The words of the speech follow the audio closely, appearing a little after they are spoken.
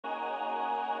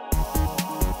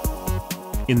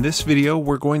In this video,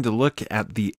 we're going to look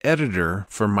at the editor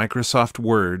for Microsoft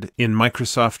Word in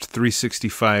Microsoft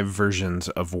 365 versions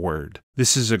of Word.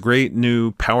 This is a great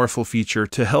new powerful feature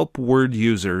to help Word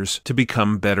users to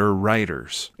become better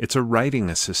writers. It's a writing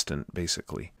assistant,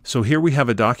 basically. So here we have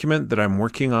a document that I'm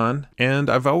working on, and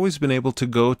I've always been able to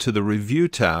go to the Review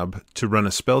tab to run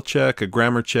a spell check, a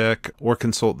grammar check, or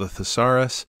consult the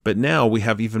thesaurus. But now we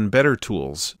have even better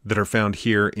tools that are found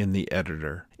here in the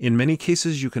editor. In many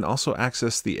cases, you can also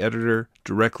access the editor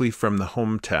directly from the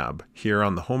Home tab here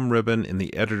on the Home ribbon in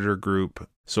the Editor group.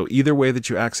 So either way that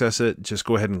you access it, just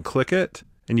go ahead and click it.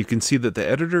 And you can see that the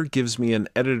editor gives me an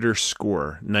editor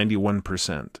score,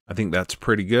 91%. I think that's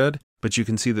pretty good, but you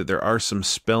can see that there are some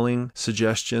spelling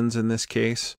suggestions in this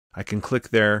case. I can click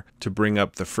there to bring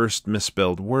up the first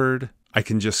misspelled word. I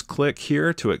can just click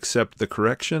here to accept the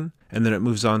correction, and then it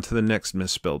moves on to the next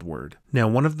misspelled word. Now,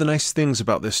 one of the nice things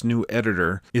about this new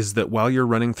editor is that while you're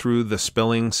running through the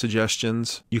spelling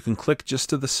suggestions, you can click just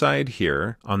to the side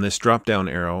here on this drop-down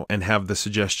arrow and have the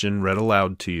suggestion read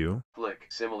aloud to you. Click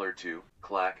similar to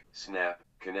clack, snap,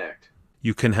 connect.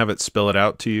 You can have it spell it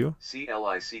out to you.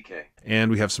 C-L-I-C-K. And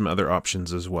we have some other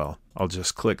options as well. I'll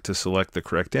just click to select the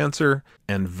correct answer,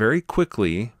 and very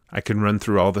quickly I can run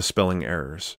through all the spelling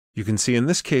errors. You can see in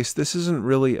this case, this isn't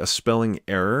really a spelling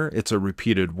error, it's a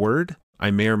repeated word. I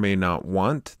may or may not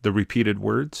want the repeated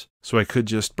words, so I could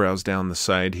just browse down the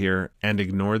side here and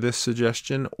ignore this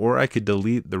suggestion, or I could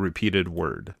delete the repeated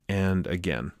word. And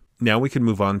again. Now we can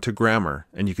move on to grammar,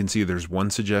 and you can see there's one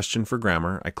suggestion for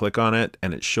grammar. I click on it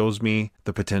and it shows me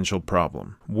the potential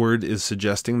problem. Word is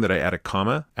suggesting that I add a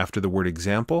comma after the word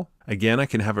example. Again, I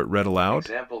can have it read aloud.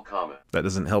 Example, comma. That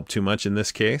doesn't help too much in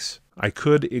this case. I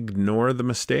could ignore the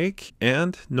mistake,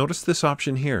 and notice this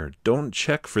option here, don't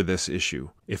check for this issue.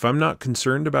 If I'm not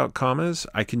concerned about commas,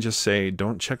 I can just say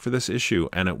don't check for this issue,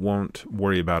 and it won't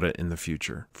worry about it in the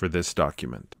future for this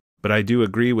document. But I do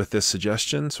agree with this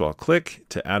suggestion, so I'll click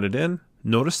to add it in.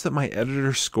 Notice that my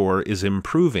editor score is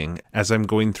improving as I'm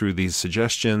going through these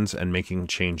suggestions and making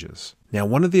changes. Now,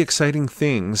 one of the exciting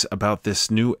things about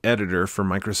this new editor for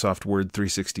Microsoft Word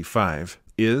 365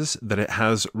 is that it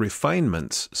has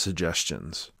refinements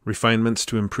suggestions. Refinements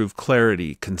to improve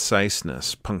clarity,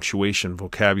 conciseness, punctuation,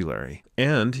 vocabulary.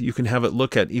 And you can have it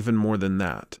look at even more than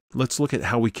that. Let's look at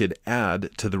how we could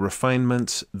add to the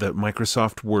refinements that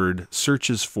Microsoft Word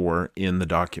searches for in the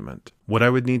document. What I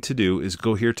would need to do is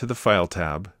go here to the File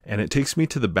tab, and it takes me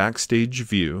to the Backstage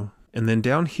view, and then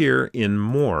down here in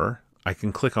More, I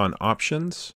can click on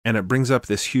Options, and it brings up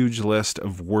this huge list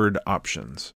of Word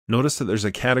options. Notice that there's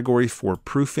a category for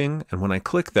proofing, and when I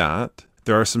click that,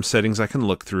 there are some settings I can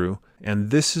look through,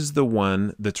 and this is the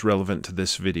one that's relevant to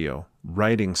this video,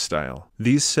 writing style.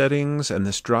 These settings and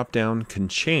this drop-down can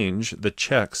change the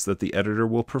checks that the editor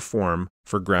will perform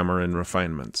for grammar and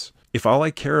refinements. If all I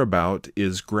care about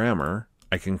is grammar,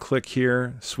 I can click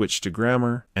here, switch to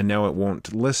grammar, and now it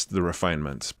won't list the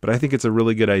refinements. But I think it's a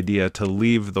really good idea to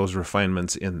leave those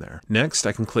refinements in there. Next,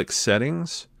 I can click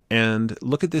Settings, and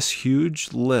look at this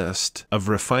huge list of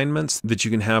refinements that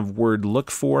you can have Word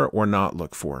look for or not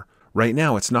look for. Right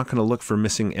now, it's not going to look for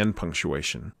missing end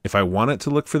punctuation. If I want it to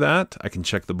look for that, I can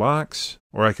check the box,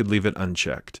 or I could leave it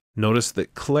unchecked. Notice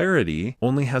that clarity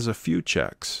only has a few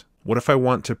checks. What if I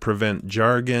want to prevent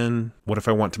jargon? What if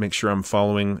I want to make sure I'm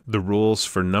following the rules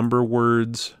for number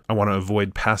words? I want to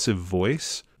avoid passive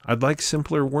voice. I'd like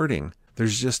simpler wording.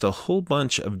 There's just a whole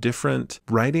bunch of different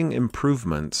writing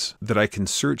improvements that I can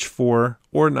search for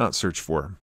or not search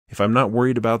for. If I'm not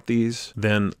worried about these,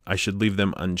 then I should leave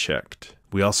them unchecked.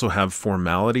 We also have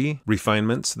formality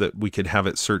refinements that we could have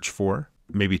it search for.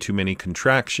 Maybe too many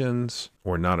contractions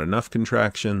or not enough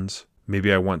contractions.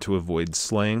 Maybe I want to avoid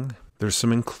slang. There's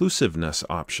some inclusiveness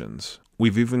options.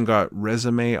 We've even got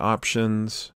resume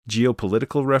options,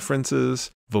 geopolitical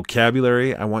references,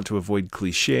 vocabulary. I want to avoid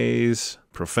cliches,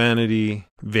 profanity,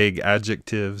 vague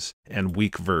adjectives, and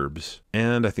weak verbs.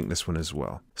 And I think this one as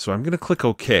well. So I'm going to click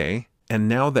OK. And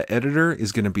now the editor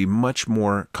is going to be much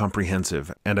more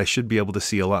comprehensive, and I should be able to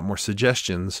see a lot more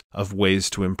suggestions of ways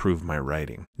to improve my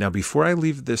writing. Now, before I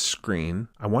leave this screen,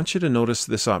 I want you to notice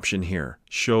this option here,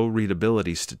 Show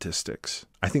Readability Statistics.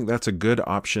 I think that's a good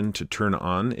option to turn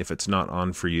on if it's not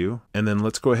on for you. And then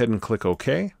let's go ahead and click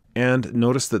OK. And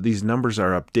notice that these numbers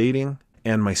are updating,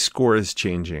 and my score is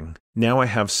changing. Now I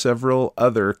have several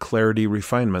other clarity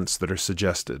refinements that are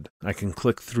suggested. I can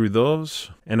click through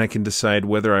those, and I can decide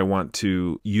whether I want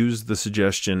to use the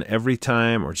suggestion every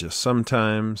time or just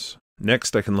sometimes.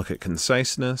 Next, I can look at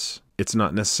conciseness. It's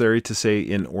not necessary to say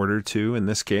in order to in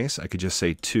this case. I could just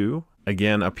say to.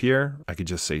 Again, up here, I could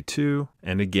just say to,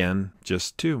 and again,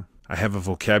 just to. I have a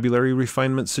vocabulary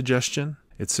refinement suggestion.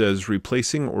 It says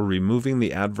replacing or removing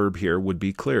the adverb here would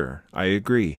be clearer. I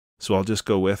agree. So I'll just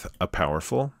go with a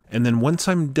powerful. And then once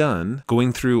I'm done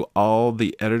going through all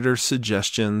the editor's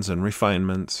suggestions and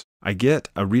refinements, I get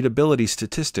a readability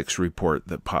statistics report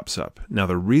that pops up. Now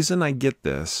the reason I get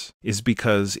this is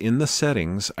because in the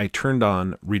settings I turned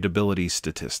on readability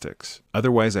statistics.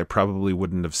 Otherwise I probably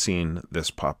wouldn't have seen this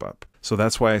pop up. So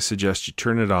that's why I suggest you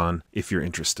turn it on if you're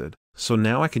interested. So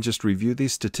now I can just review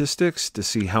these statistics to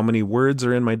see how many words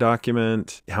are in my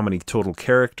document, how many total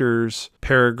characters,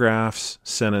 paragraphs,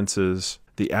 sentences,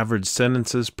 the average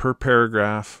sentences per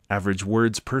paragraph, average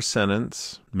words per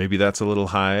sentence. Maybe that's a little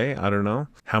high, I don't know.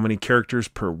 How many characters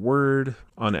per word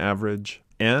on average.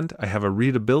 And I have a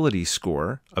readability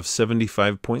score of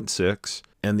 75.6,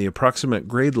 and the approximate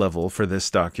grade level for this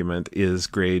document is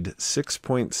grade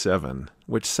 6.7,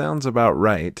 which sounds about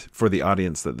right for the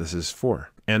audience that this is for.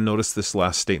 And notice this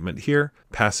last statement here,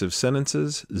 passive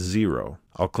sentences, 0.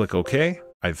 I'll click OK.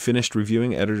 I've finished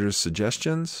reviewing editor's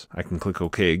suggestions. I can click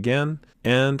OK again,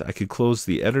 and I could close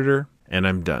the editor, and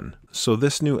I'm done. So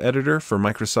this new editor for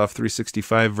Microsoft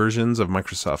 365 versions of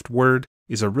Microsoft Word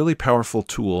is a really powerful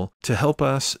tool to help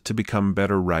us to become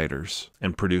better writers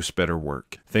and produce better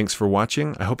work. Thanks for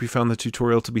watching. I hope you found the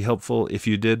tutorial to be helpful. If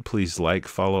you did, please like,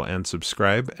 follow, and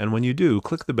subscribe. And when you do,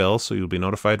 click the bell so you'll be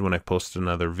notified when I post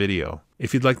another video.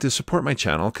 If you'd like to support my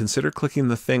channel, consider clicking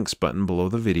the thanks button below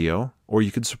the video, or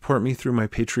you could support me through my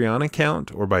Patreon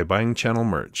account or by buying channel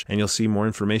merch. And you'll see more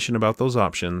information about those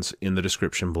options in the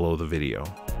description below the video.